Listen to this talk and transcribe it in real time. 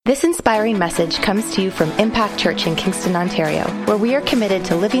This inspiring message comes to you from Impact Church in Kingston, Ontario, where we are committed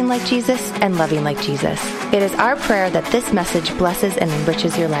to living like Jesus and loving like Jesus. It is our prayer that this message blesses and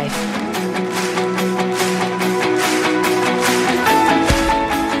enriches your life.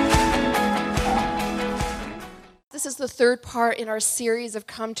 This is the third part in our series of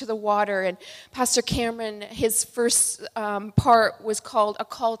Come to the Water, and Pastor Cameron, his first part was called A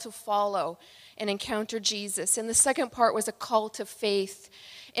Call to Follow and Encounter Jesus, and the second part was A Call to Faith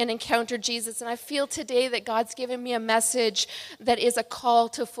and Encounter Jesus. And I feel today that God's given me a message that is a call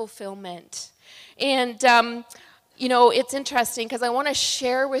to fulfillment. And it's interesting because I want to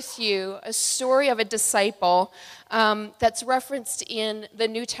share with you a story of a disciple that's referenced in the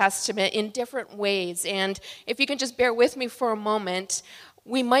New Testament in different ways. And if you can just bear with me for a moment,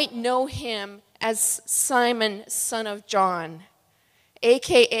 we might know him as Simon, son of John,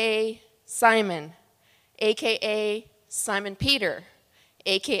 a.k.a. Simon, a.k.a. Simon Peter,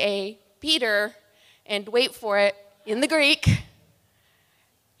 a.k.a. Peter, and wait for it, in the Greek,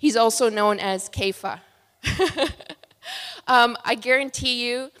 he's also known as Kepha. I guarantee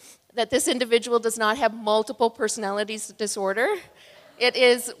you that this individual does not have multiple personalities disorder. It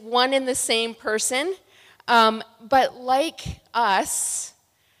is one and the same person. But like us,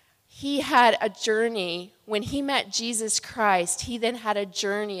 he had a journey. When he met Jesus Christ, he then had a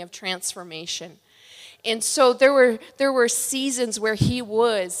journey of transformation. And so there were seasons where he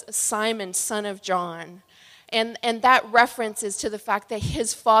was Simon, son of John. And that references to the fact that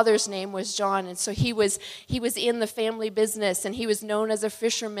his father's name was John. And so he was in the family business, and he was known as a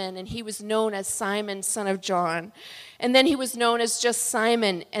fisherman, and he was known as Simon, son of John. And then he was known as just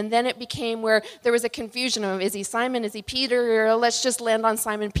Simon. And then it became where there was a confusion of, is he Simon, is he Peter? Or let's just land on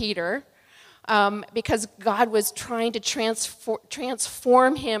Simon Peter. Because God was trying to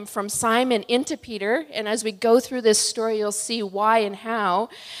transform him from Simon into Peter. And as we go through this story, you'll see why and how.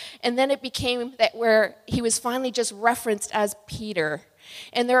 And then it became that where he was finally just referenced as Peter.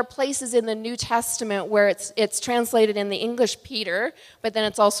 And there are places in the New Testament where it's translated in the English Peter, but then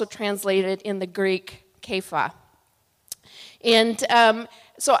it's also translated in the Greek Kepha. And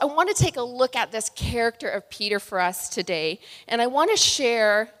so I want to take a look at this character of Peter for us today. And I want to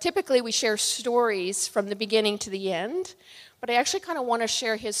share, typically we share stories from the beginning to the end, but I actually kind of want to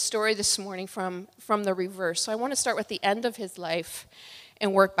share his story this morning from the reverse. So I want to start with the end of his life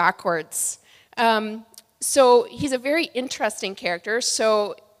and work backwards. So he's a very interesting character.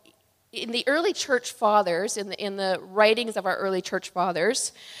 So in the early church fathers, in the writings of our early church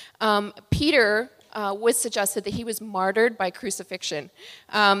fathers, Peter was suggested that he was martyred by crucifixion,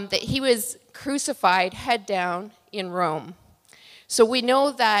 that he was crucified head down in Rome. So we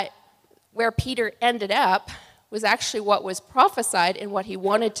know that where Peter ended up was actually what was prophesied and what he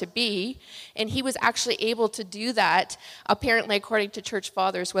wanted to be, and he was actually able to do that, apparently according to church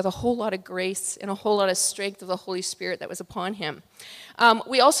fathers, with a whole lot of grace and a whole lot of strength of the Holy Spirit that was upon him.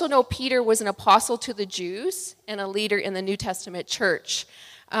 We also know Peter was an apostle to the Jews and a leader in the New Testament church.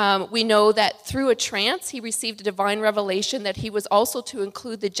 We know that through a trance, he received a divine revelation that he was also to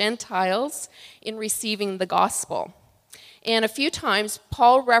include the Gentiles in receiving the gospel. And a few times,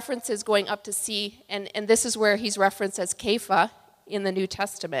 Paul references going up to see, and this is where he's referenced as Kepha in the New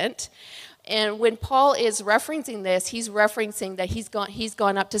Testament. And when Paul is referencing this, he's referencing that he's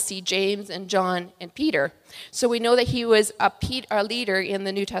gone up to see James and John and Peter. So we know that he was a leader in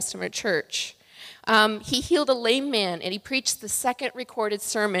the New Testament church. He healed a lame man, and he preached the second recorded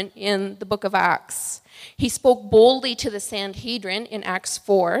sermon in the book of Acts. He spoke boldly to the Sanhedrin in Acts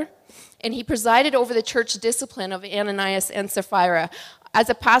 4, and he presided over the church discipline of Ananias and Sapphira. As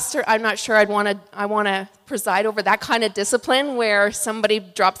a pastor, I'm not sure I want to preside over that kind of discipline where somebody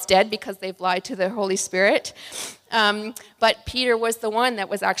drops dead because they've lied to the Holy Spirit. But Peter was the one that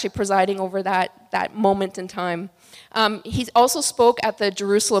was actually presiding over that moment in time. He also spoke at the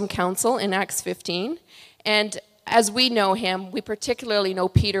Jerusalem Council in Acts 15. And as we know him, we particularly know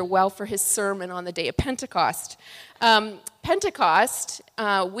Peter well for his sermon on the day of Pentecost. Pentecost,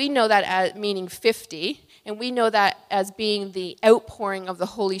 we know that as meaning 50. And we know that as being the outpouring of the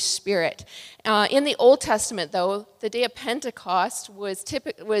Holy Spirit. In the Old Testament, though, the day of Pentecost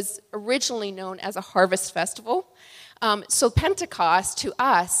was originally known as a harvest festival. So Pentecost to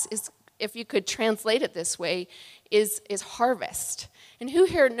us is, if you could translate it this way, is harvest. And who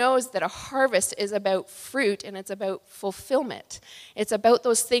here knows that a harvest is about fruit and it's about fulfillment? It's about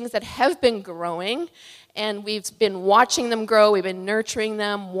those things that have been growing, and we've been watching them grow, we've been nurturing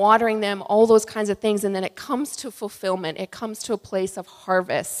them, watering them, all those kinds of things, and then it comes to fulfillment. It comes to a place of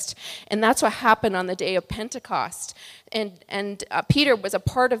harvest. And that's what happened on the day of Pentecost. And Peter was a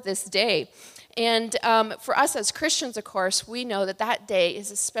part of this day. And for us as Christians, of course, we know that that day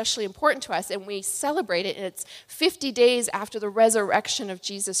is especially important to us, and we celebrate it, and it's 50 days after the resurrection of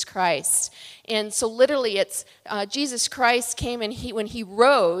Jesus Christ. And so literally it's Jesus Christ came, and when he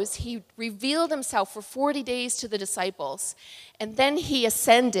rose, he revealed himself for 40 days to the disciples. And then he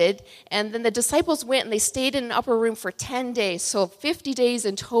ascended, and then the disciples went and they stayed in an upper room for 10 days, so 50 days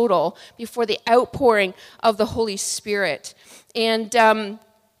in total before the outpouring of the Holy Spirit. And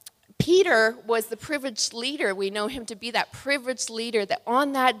Peter was the privileged leader. We know him to be that privileged leader that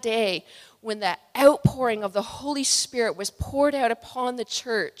on that day, when the outpouring of the Holy Spirit was poured out upon the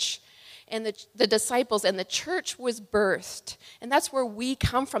church and the disciples, and the church was birthed. And that's where we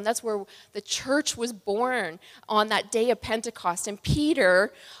come from. That's where the church was born, on that day of Pentecost. And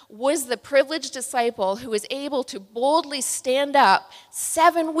Peter was the privileged disciple who was able to boldly stand up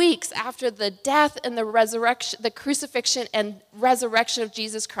 7 weeks after the death and the resurrection, the crucifixion and resurrection of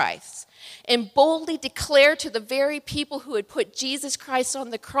Jesus Christ, and boldly declare to the very people who had put Jesus Christ on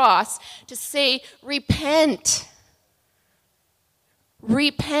the cross to say, repent.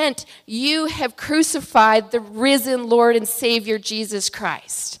 Repent, you have crucified the risen Lord and Savior Jesus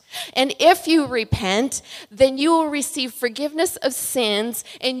Christ. And if you repent, then you will receive forgiveness of sins,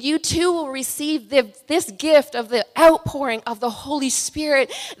 and you too will receive this gift of the outpouring of the Holy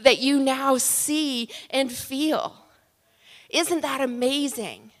Spirit that you now see and feel. Isn't that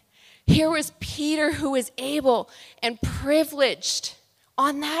amazing? Here was Peter, who was able and privileged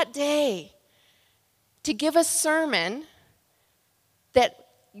on that day to give a sermon that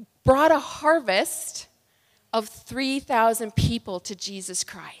brought a harvest of 3,000 people to Jesus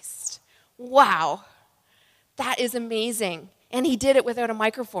Christ. Wow, that is amazing. And he did it without a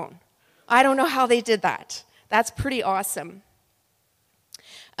microphone. I don't know how they did that. That's pretty awesome.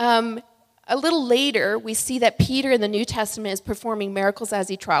 A little later, we see that Peter in the New Testament is performing miracles as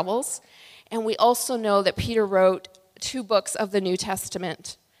he travels. And we also know that Peter wrote 2 books of the New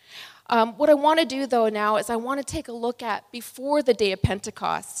Testament. What I want to do, though, now is I want to take a look at before the day of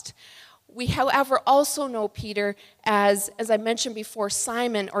Pentecost. We, however, also know Peter as I mentioned before,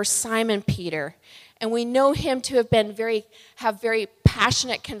 Simon, or Simon Peter. And we know him to have very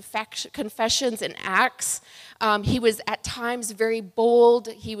passionate confessions in Acts. He was at times very bold.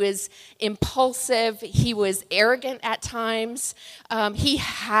 He was impulsive. He was arrogant at times. He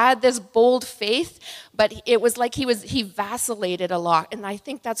had this bold faith, but it was like he vacillated a lot. And I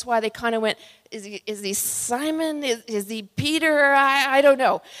think that's why they kind of went, is he Simon? Is he Peter? I don't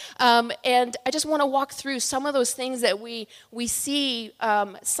know. And I just want to walk through some of those things that we see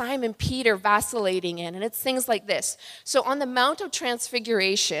Simon Peter vacillating in. And it's things like this. So on the Mount of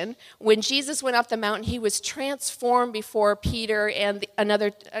Transfiguration, when Jesus went up the mountain, he was transformed before Peter and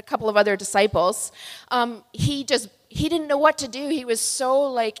a couple of other disciples. He didn't know what to do. He was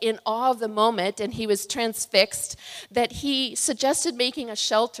so in awe of the moment, and he was transfixed, that he suggested making a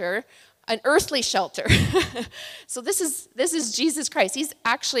shelter, an earthly shelter. So this is Jesus Christ. He's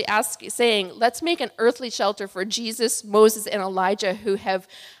actually saying, let's make an earthly shelter for Jesus, Moses, and Elijah, who have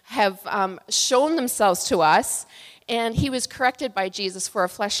shown themselves to us. And he was corrected by Jesus for a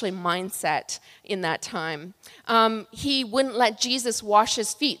fleshly mindset in that time. He wouldn't let Jesus wash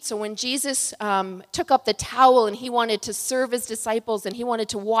his feet. So when Jesus took up the towel and he wanted to serve his disciples and he wanted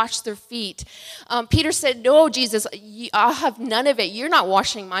to wash their feet, Peter said, no, Jesus, I'll have none of it. You're not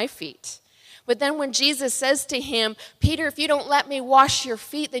washing my feet. But then when Jesus says to him, Peter, if you don't let me wash your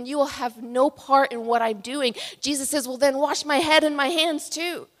feet, then you will have no part in what I'm doing. Jesus says, well, then wash my head and my hands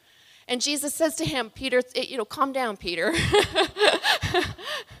too. And Jesus says to him, Peter, calm down, Peter.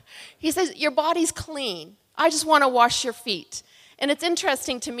 He says, your body's clean. I just want to wash your feet. And it's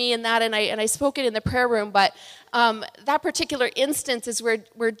interesting to me in that, and I spoke it in the prayer room, but that particular instance is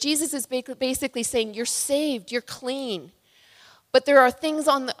where Jesus is basically saying, you're saved, you're clean. But there are things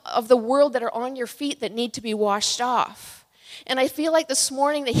of the world that are on your feet that need to be washed off. And I feel like this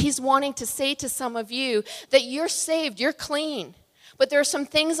morning that he's wanting to say to some of you that you're saved, you're clean. But there are some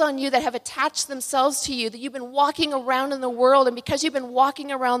things on you that have attached themselves to you, that you've been walking around in the world, and because you've been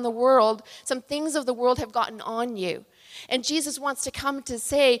walking around the world, some things of the world have gotten on you. And Jesus wants to come to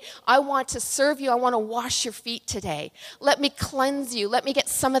say, I want to serve you. I want to wash your feet today. Let me cleanse you. Let me get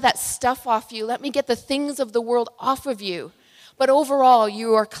some of that stuff off you. Let me get the things of the world off of you. But overall,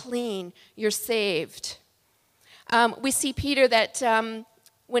 you are clean. You're saved. We see Peter that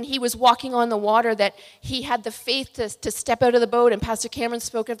when he was walking on the water, that he had the faith to step out of the boat, and Pastor Cameron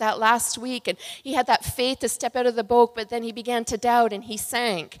spoke of that last week, and he had that faith to step out of the boat, but then he began to doubt, and he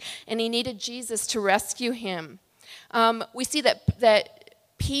sank, and he needed Jesus to rescue him. We see that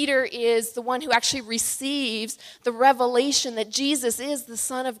Peter is the one who actually receives the revelation that Jesus is the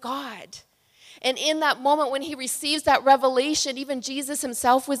Son of God. And in that moment when he receives that revelation, even Jesus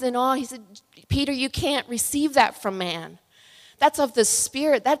himself was in awe. He said, Peter, you can't receive that from man. That's of the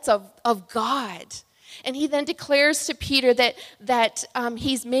Spirit. That's of God. And he then declares to Peter that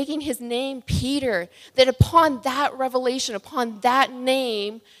he's making his name Peter, that upon that revelation, upon that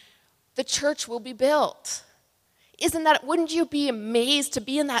name, the church will be built. Wouldn't you be amazed to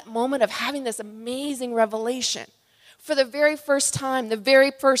be in that moment of having this amazing revelation? For the very first time, the very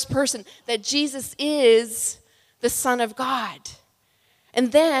first person, that Jesus is the Son of God.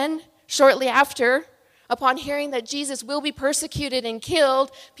 And then, shortly after, upon hearing that Jesus will be persecuted and killed,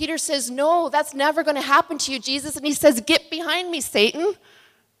 Peter says, no, that's never going to happen to you, Jesus. And he says, get behind me, Satan.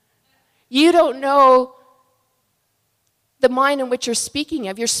 You don't know the mind in which you're speaking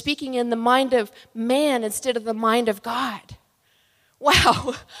of. You're speaking in the mind of man instead of the mind of God.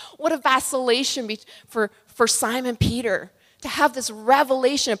 Wow, what a vacillation for Simon Peter to have this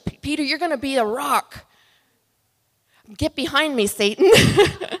revelation of, Peter, you're going to be a rock. Get behind me, Satan.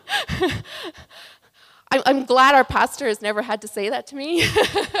 I'm glad our pastor has never had to say that to me.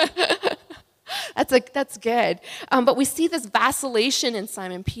 That's good. But we see this vacillation in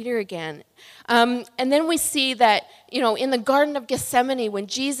Simon Peter again. And then we see that, in the Garden of Gethsemane, when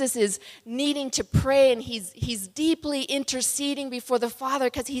Jesus is needing to pray and he's deeply interceding before the Father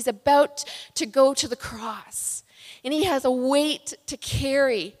because he's about to go to the cross. And he has a weight to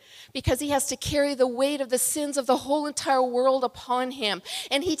carry because he has to carry the weight of the sins of the whole entire world upon him.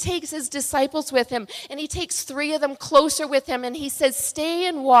 And he takes his disciples with him, and he takes 3 of them closer with him, and he says, stay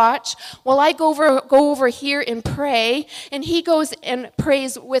and watch while I go over here and pray. And he goes and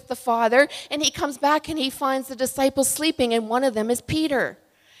prays with the Father, and he comes back and he finds the disciples sleeping, and one of them is Peter.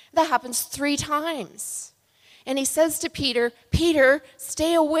 That happens 3 times. And he says to Peter, Peter,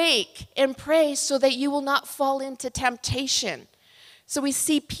 stay awake and pray so that you will not fall into temptation. So we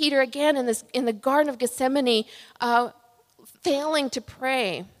see Peter again in the Garden of Gethsemane failing to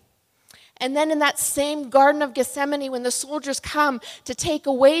pray. And then in that same Garden of Gethsemane, when the soldiers come to take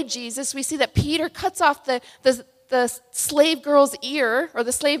away Jesus, we see that Peter cuts off the slave girl's ear, or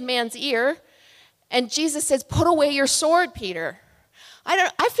the slave man's ear, and Jesus says, put away your sword, Peter.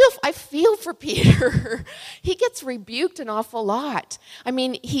 I feel for Peter. He gets rebuked an awful lot. I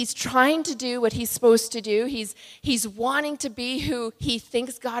mean, he's trying to do what he's supposed to do. He's wanting to be who he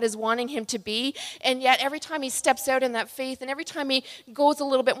thinks God is wanting him to be. And yet every time he steps out in that faith and every time he goes a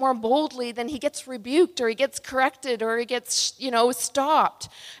little bit more boldly, then he gets rebuked or he gets corrected or he gets, stopped.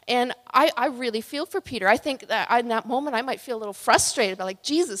 And I really feel for Peter. I think that in that moment I might feel a little frustrated, but like,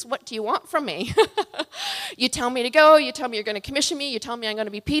 Jesus, what do you want from me? You tell me to go. You tell me you're going to commission me. You tell me I'm going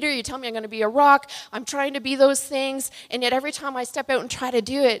to be Peter. You tell me I'm going to be a rock. I'm trying to be those things. And yet every time I step out and try to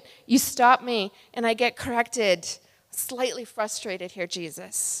do it, you stop me and I get corrected. Slightly frustrated here,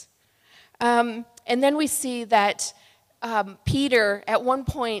 Jesus. And then we see that Peter, at one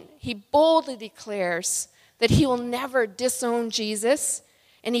point, he boldly declares that he will never disown Jesus,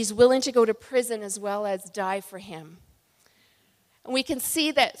 and he's willing to go to prison as well as die for him. And we can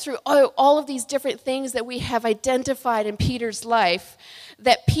see that through all of these different things that we have identified in Peter's life,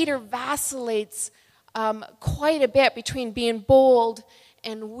 that Peter vacillates quite a bit between being bold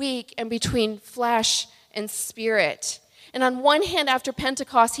and weak and between flesh and spirit. And on one hand, after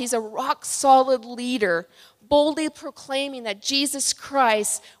Pentecost, he's a rock-solid leader, boldly proclaiming that Jesus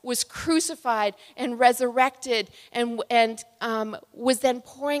Christ was crucified and resurrected and was then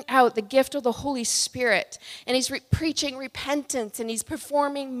pouring out the gift of the Holy Spirit. And he's preaching repentance, and he's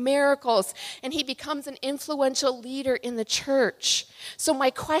performing miracles, and he becomes an influential leader in the church. So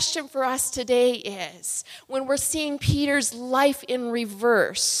my question for us today is, when we're seeing Peter's life in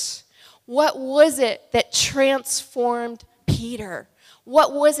reverse, what was it that transformed Peter?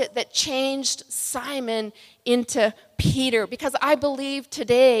 What was it that changed Simon into Peter? Because I believe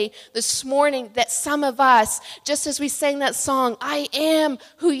today, this morning, that some of us, just as we sang that song, I am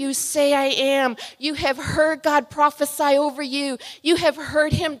who you say I am. You have heard God prophesy over you. You have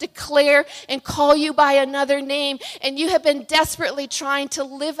heard him declare and call you by another name. And you have been desperately trying to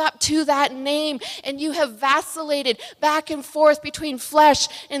live up to that name. And you have vacillated back and forth between flesh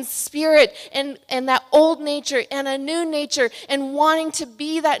and spirit and that old nature and a new nature and wanting to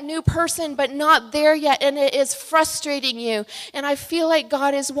be that new person, but not there yet. And it is frustrating you. And I feel like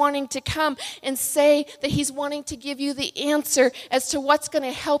God is wanting to come and say that he's wanting to give you the answer as to what's going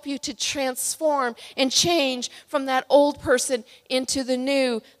to help you to transform and change from that old person into the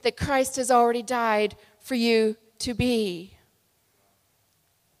new that Christ has already died for you to be.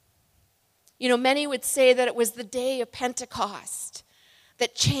 Many would say that it was the day of Pentecost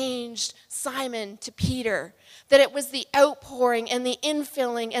that changed Simon to Peter. That it was the outpouring and the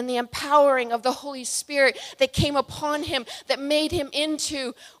infilling and the empowering of the Holy Spirit that came upon him that made him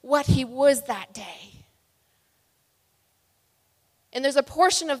into what he was that day. And there's a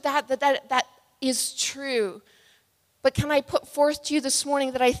portion of that is true. But can I put forth to you this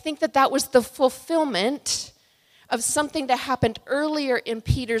morning that I think that was the fulfillment of something that happened earlier in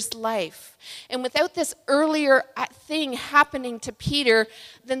Peter's life. And without this earlier thing happening to Peter,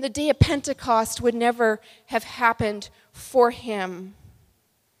 then the day of Pentecost would never have happened for him.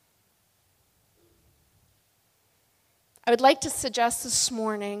 I would like to suggest this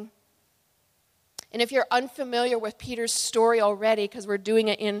morning, and if you're unfamiliar with Peter's story already, because we're doing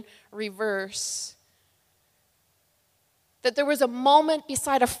it in reverse, that there was a moment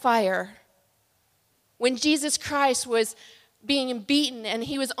beside a fire when Jesus Christ was being beaten and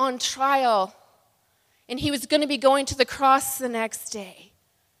he was on trial and he was going to be going to the cross the next day.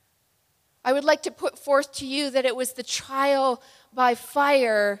 I would like to put forth to you that it was the trial by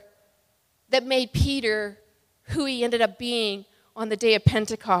fire that made Peter who he ended up being on the day of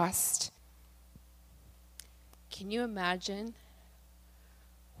Pentecost. Can you imagine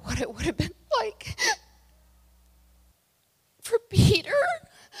what it would have been like for Peter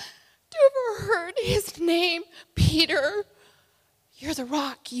to have heard his name, Peter? You're the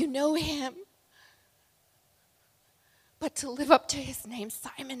rock, you know him. But to live up to his name,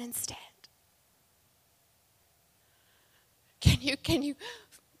 Simon, instead. Can you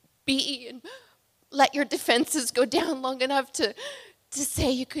be and let your defenses go down long enough to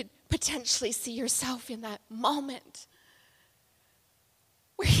say you could potentially see yourself in that moment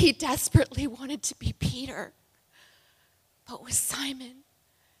where he desperately wanted to be Peter, but was Simon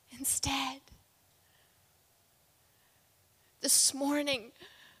instead? This morning,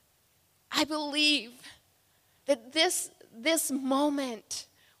 I believe that this moment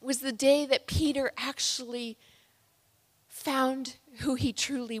was the day that Peter actually found who he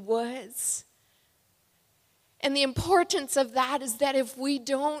truly was. And the importance of that is that if we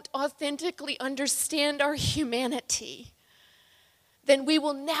don't authentically understand our humanity, then we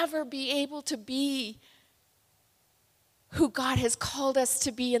will never be able to be who God has called us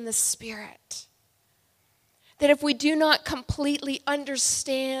to be in the Spirit. That if we do not completely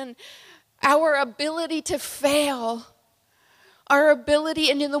understand our ability to fail, our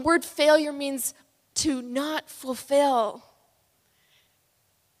ability, and in the word failure means to not fulfill,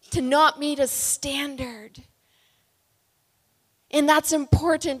 to not meet a standard. And that's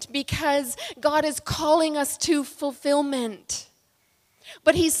important because God is calling us to fulfillment.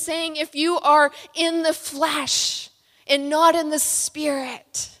 But he's saying if you are in the flesh and not in the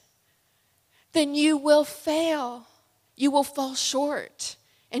Spirit, then you will fail. You will fall short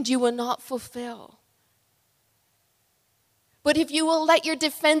and you will not fulfill. But if you will let your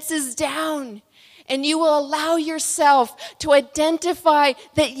defenses down and you will allow yourself to identify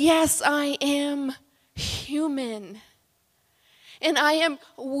that, yes, I am human and I am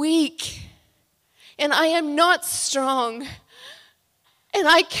weak and I am not strong and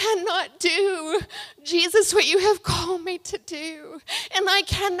I cannot do, Jesus, what you have called me to do. And I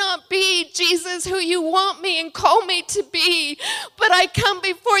cannot be, Jesus, who you want me and call me to be. But I come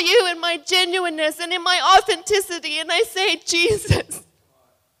before you in my genuineness and in my authenticity and I say, Jesus,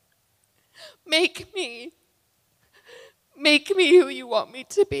 make me who you want me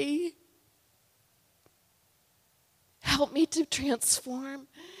to be. Help me to transform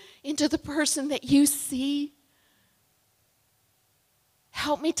into the person that you see.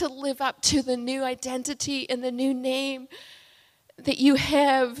 Help me to live up to the new identity and the new name that you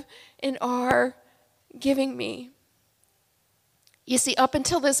have and are giving me. You see, up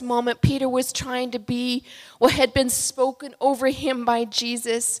until this moment, Peter was trying to be what had been spoken over him by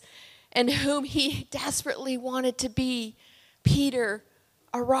Jesus and whom he desperately wanted to be, Peter,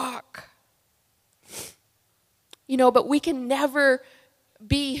 a rock. You know, but we can never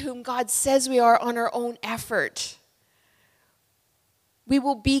be whom God says we are on our own effort. We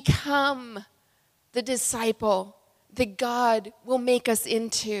will become the disciple that God will make us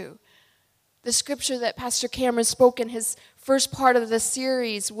into. The scripture that Pastor Cameron spoke in his first part of the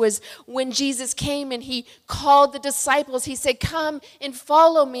series was when Jesus came and he called the disciples. He said, come and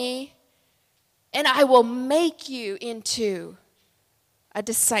follow me and I will make you into a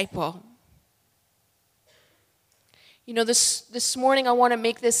disciple. You know, this morning I want to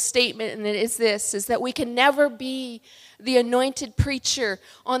make this statement, and it is this, is that we can never be the anointed preacher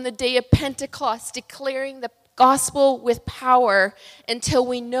on the day of Pentecost declaring the gospel with power until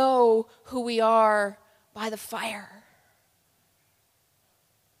we know who we are by the fire.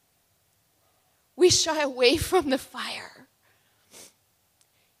 We shy away from the fire.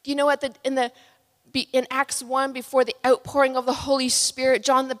 Do you know in Acts 1, before the outpouring of the Holy Spirit,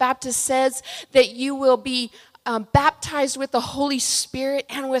 John the Baptist says that you will be baptized with the Holy Spirit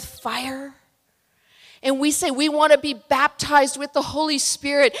and with fire? And we say we want to be baptized with the Holy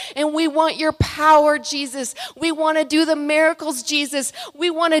Spirit, and we want your power, Jesus. We want to do the miracles, Jesus.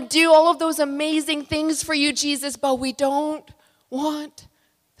 We want to do all of those amazing things for you, Jesus, but we don't want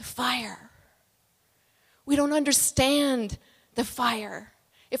the fire. We don't understand the fire.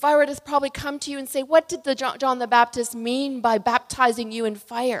 If I were to probably come to you and say, what did John the Baptist mean by baptizing you in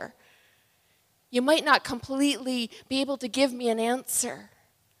fire? You might not completely be able to give me an answer.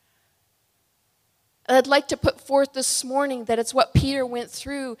 I'd like to put forth this morning that it's what Peter went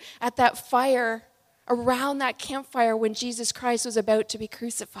through at that fire, around that campfire when Jesus Christ was about to be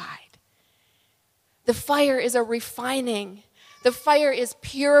crucified. The fire is a refining. The fire is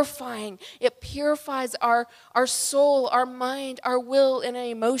purifying. It purifies our soul, our mind, our will, and our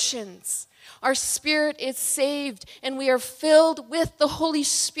emotions. Our spirit is saved, and we are filled with the Holy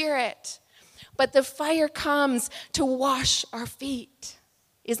Spirit. But the fire comes to wash our feet.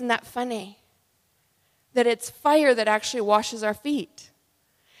 Isn't that funny? That it's fire that actually washes our feet.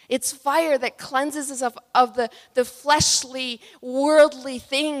 It's fire that cleanses us of the fleshly, worldly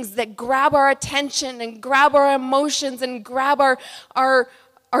things that grab our attention and grab our emotions and grab our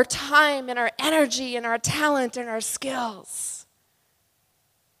time and our energy and our talent and our skills.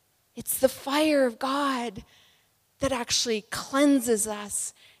 It's the fire of God that actually cleanses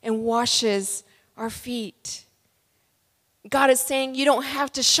us and washes our feet. God is saying you don't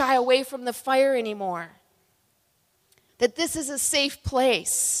have to shy away from the fire anymore. That this is a safe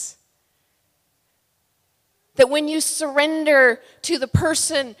place. That when you surrender to the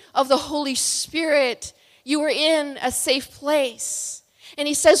person of the Holy Spirit, you are in a safe place. And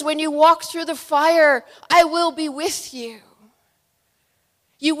he says, when you walk through the fire, I will be with you.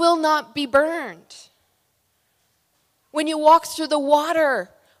 You will not be burned. When you walk through the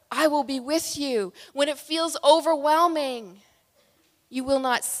water, I will be with you. When it feels overwhelming, you will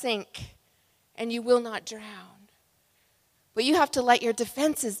not sink and you will not drown. But you have to let your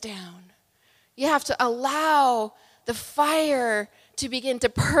defenses down. You have to allow the fire to begin to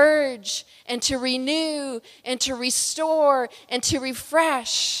purge and to renew and to restore and to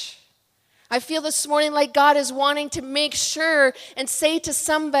refresh. I feel this morning like God is wanting to make sure and say to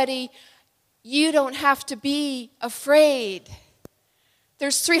somebody, you don't have to be afraid.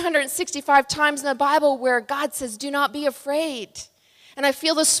 There's 365 times in the Bible where God says, do not be afraid. And I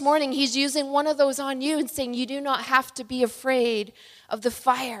feel this morning he's using one of those on you and saying, you do not have to be afraid of the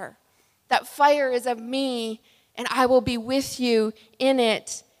fire. That fire is of me, and I will be with you in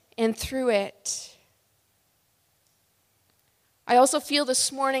it and through it. I also feel this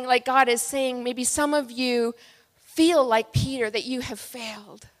morning like God is saying, maybe some of you feel like Peter, that you have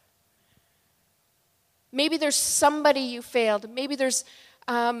failed. Maybe there's somebody you failed. Maybe there's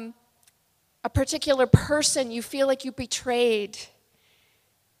a particular person you feel like you betrayed.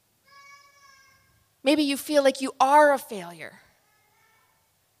 Maybe you feel like you are a failure.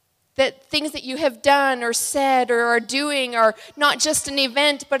 That things that you have done or said or are doing are not just an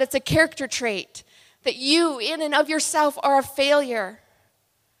event, but it's a character trait. That you, in and of yourself, are a failure.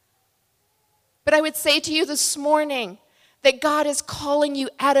 But I would say to you this morning that God is calling you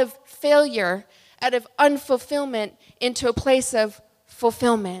out of failure, out of unfulfillment, into a place of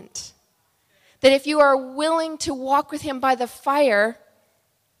fulfillment. That if you are willing to walk with him by the fire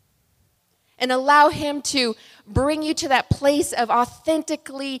and allow him to bring you to that place of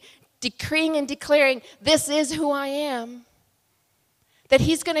authentically decreeing and declaring, this is who I am, that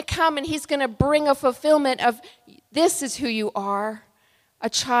he's going to come and he's going to bring a fulfillment of, this is who you are, a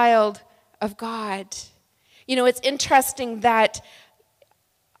child of God. You know, it's interesting that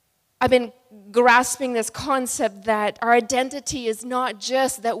I've been grasping this concept that our identity is not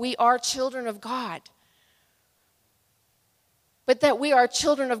just that we are children of God, but that we are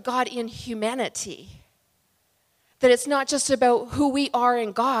children of God in humanity. That it's not just about who we are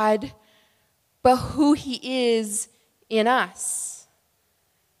in God, but who he is in us.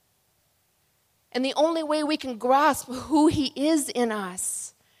 And the only way we can grasp who he is in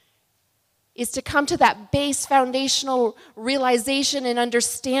us is to come to that base foundational realization and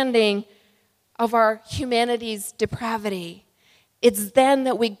understanding of our humanity's depravity. It's then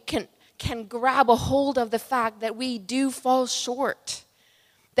that we can grab a hold of the fact that we do fall short,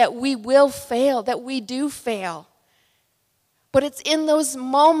 that we will fail, that we do fail. But it's in those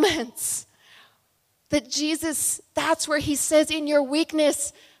moments that Jesus, that's where he says, in your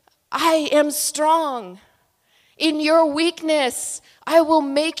weakness, I am strong. In your weakness, I will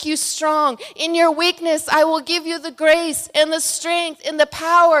make you strong. In your weakness, I will give you the grace and the strength and the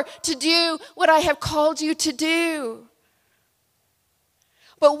power to do what I have called you to do.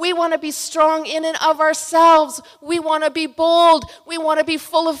 But we want to be strong in and of ourselves. We want to be bold. We want to be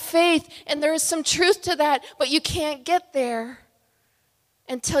full of faith. And there is some truth to that, but you can't get there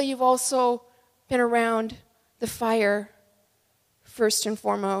until you've also been around the fire first and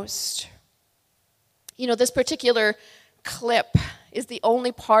foremost. You know, this particular clip is the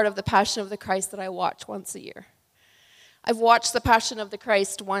only part of the Passion of the Christ that I watch once a year. I've watched the Passion of the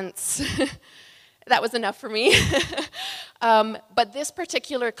Christ once. That was enough for me. But this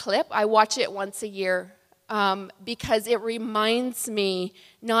particular clip, I watch it once a year because it reminds me,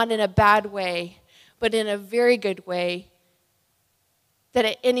 not in a bad way, but in a very good way, that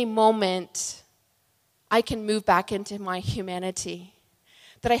at any moment I can move back into my humanity.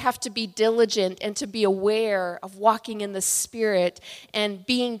 That I have to be diligent and to be aware of walking in the Spirit and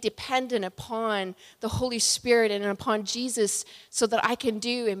being dependent upon the Holy Spirit and upon Jesus so that I can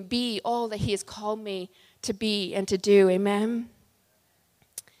do and be all that He has called me to be and to do. Amen?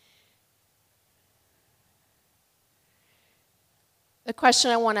 The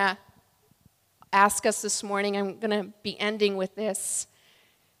question I want to ask us this morning, I'm going to be ending with this,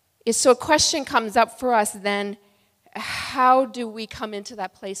 is so a question comes up for us then, how do we come into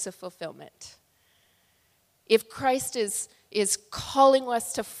that place of fulfillment? If Christ is calling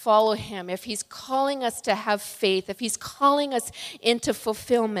us to follow Him, if He's calling us to have faith, if He's calling us into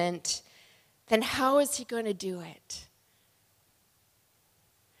fulfillment, then how is He going to do it?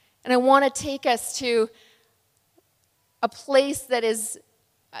 And I want to take us to a place that is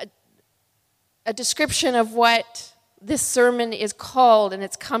a description of what this sermon is called, and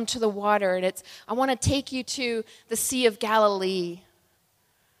it's Come to the Water. And I want to take you to the Sea of Galilee,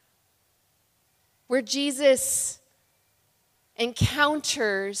 where Jesus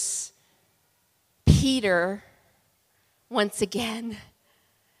encounters Peter once again.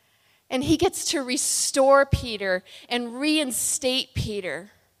 And He gets to restore Peter and reinstate Peter.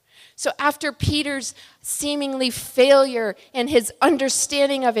 So after Peter's seemingly failure and his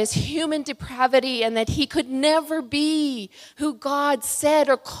understanding of his human depravity and that he could never be who God said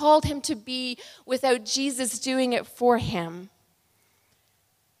or called him to be without Jesus doing it for him,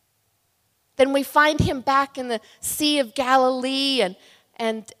 then we find him back in the Sea of Galilee,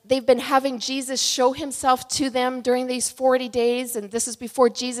 and they've been having Jesus show Himself to them during these 40 days, and this is before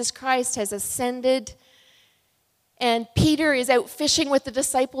Jesus Christ has ascended. And Peter is out fishing with the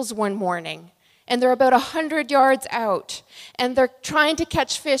disciples one morning, and they're about 100 yards out, and they're trying to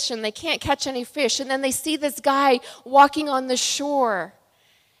catch fish, and they can't catch any fish. And then they see this guy walking on the shore,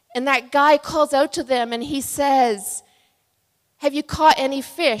 and that guy calls out to them, and he says, "Have you caught any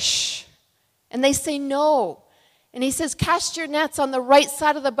fish?" And they say, "No." And he says, "Cast your nets on the right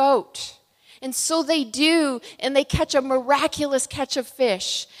side of the boat." And so they do, and they catch a miraculous catch of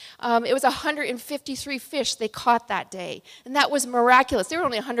fish. It was 153 fish they caught that day, and that was miraculous. They were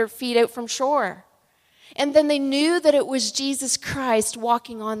only 100 feet out from shore. And then they knew that it was Jesus Christ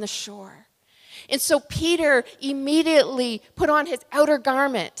walking on the shore. And so Peter immediately put on his outer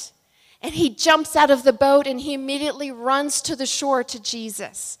garment, and he jumps out of the boat, and he immediately runs to the shore to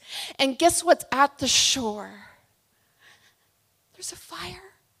Jesus. And guess what's at the shore? There's a fire.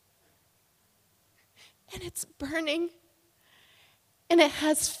 And it's burning, and it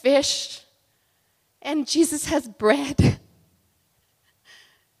has fish, and Jesus has bread.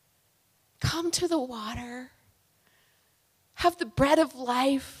 Come to the water. Have the bread of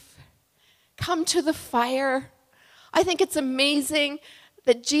life. Come to the fire. I think it's amazing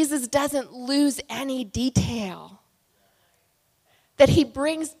that Jesus doesn't lose any detail. That He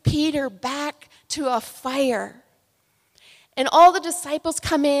brings Peter back to a fire. And all the disciples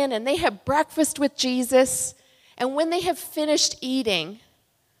come in, and they have breakfast with Jesus. And when they have finished eating,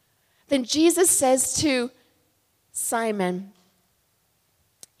 then Jesus says to Simon,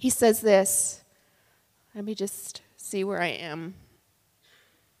 He says this. Let me just see where I am.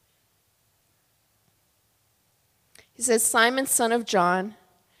 He says, "Simon, son of John."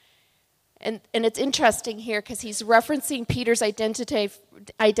 And it's interesting here because He's referencing Peter's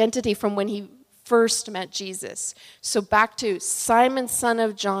identity from when he first met Jesus. So back to Simon, son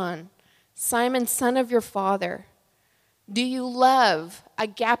of John, Simon, son of your father, do you love,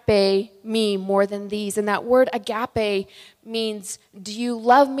 agape, me more than these? And that word agape means, do you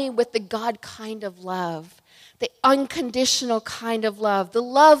love me with the God kind of love, the unconditional kind of love, the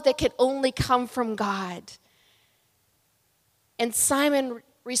love that can only come from God? And Simon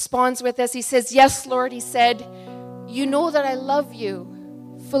responds with this. He says, "Yes, Lord," he said, "you know that I love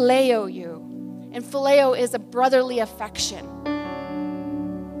you, phileo you." And phileo is a brotherly affection.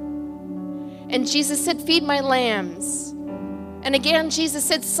 And Jesus said, feed my lambs. And again, Jesus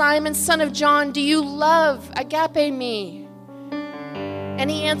said, Simon, son of John, do you love, agape me? And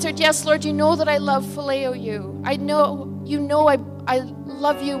he answered, yes, Lord, you know that I love phileo you. I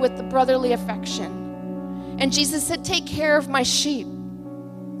love you with the brotherly affection. And Jesus said, take care of my sheep.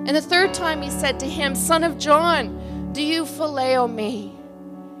 And the third time he said to him, son of John, do you phileo me?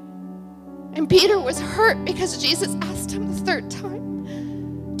 And Peter was hurt because Jesus asked him the third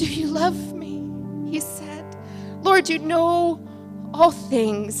time, do you love me? He said, Lord, you know all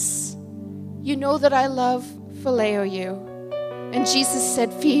things. You know that I love phileo you. And Jesus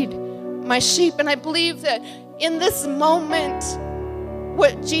said, feed my sheep. And I believe that in this moment,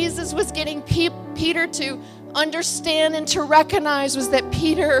 what Jesus was getting Peter to understand and to recognize was that,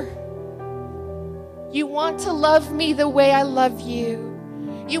 Peter, you want to love me the way I love you.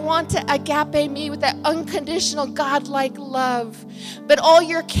 You want to agape me with that unconditional God-like love. But all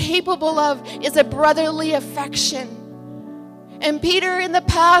you're capable of is a brotherly affection. And Peter, in the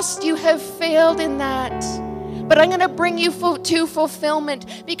past, you have failed in that. But I'm going to bring you to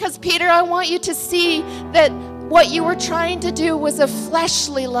fulfillment. Because, Peter, I want you to see that what you were trying to do was a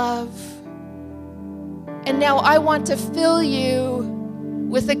fleshly love. And now I want to fill you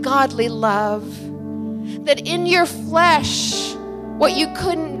with a godly love. That in your flesh, what you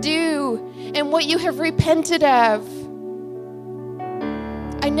couldn't do and what you have repented of,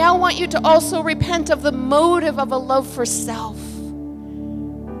 I now want you to also repent of the motive of a love for self.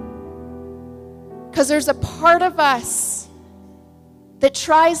 Because there's a part of us that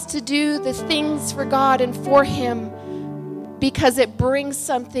tries to do the things for God and for Him because it brings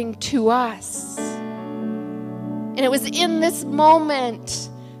something to us. And it was in this moment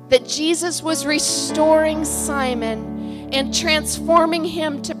that Jesus was restoring Simon and transforming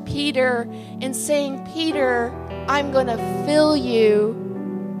him to Peter and saying, Peter, I'm going to fill you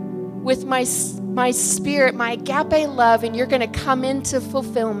with my spirit, my agape love, and you're going to come into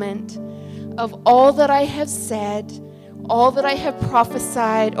fulfillment of all that I have said, all that I have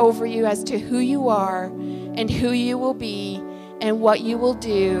prophesied over you as to who you are and who you will be and what you will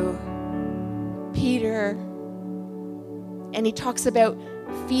do. Peter. And he talks about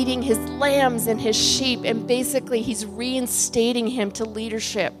feeding his lambs and his sheep, and basically he's reinstating him to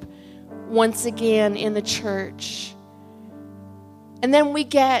leadership once again in the church. And then we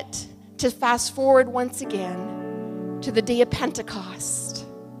get to fast forward once again to the day of Pentecost.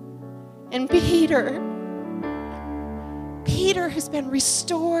 And Peter who's been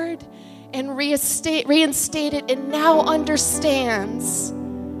restored and reinstated and now understands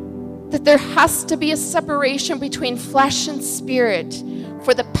that there has to be a separation between flesh and spirit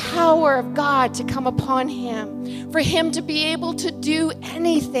for the power of God to come upon him, for him to be able to do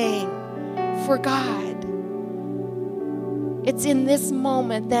anything for God. It's in this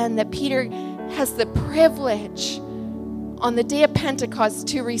moment then that Peter has the privilege on the day of Pentecost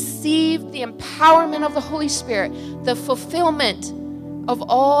to receive the empowerment of the Holy Spirit, the fulfillment of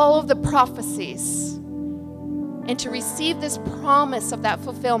all of the prophecies, and to receive this promise of that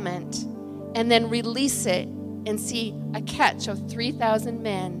fulfillment and then release it and see a catch of 3,000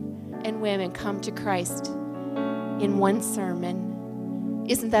 men and women come to Christ in one sermon.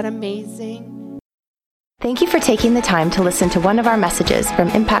 Isn't that amazing? Thank you for taking the time to listen to one of our messages from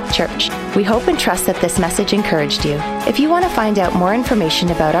Impact Church. We hope and trust that this message encouraged you. If you want to find out more information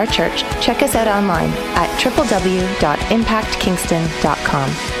about our church, check us out online at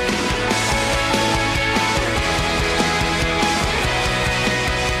www.impactkingston.com.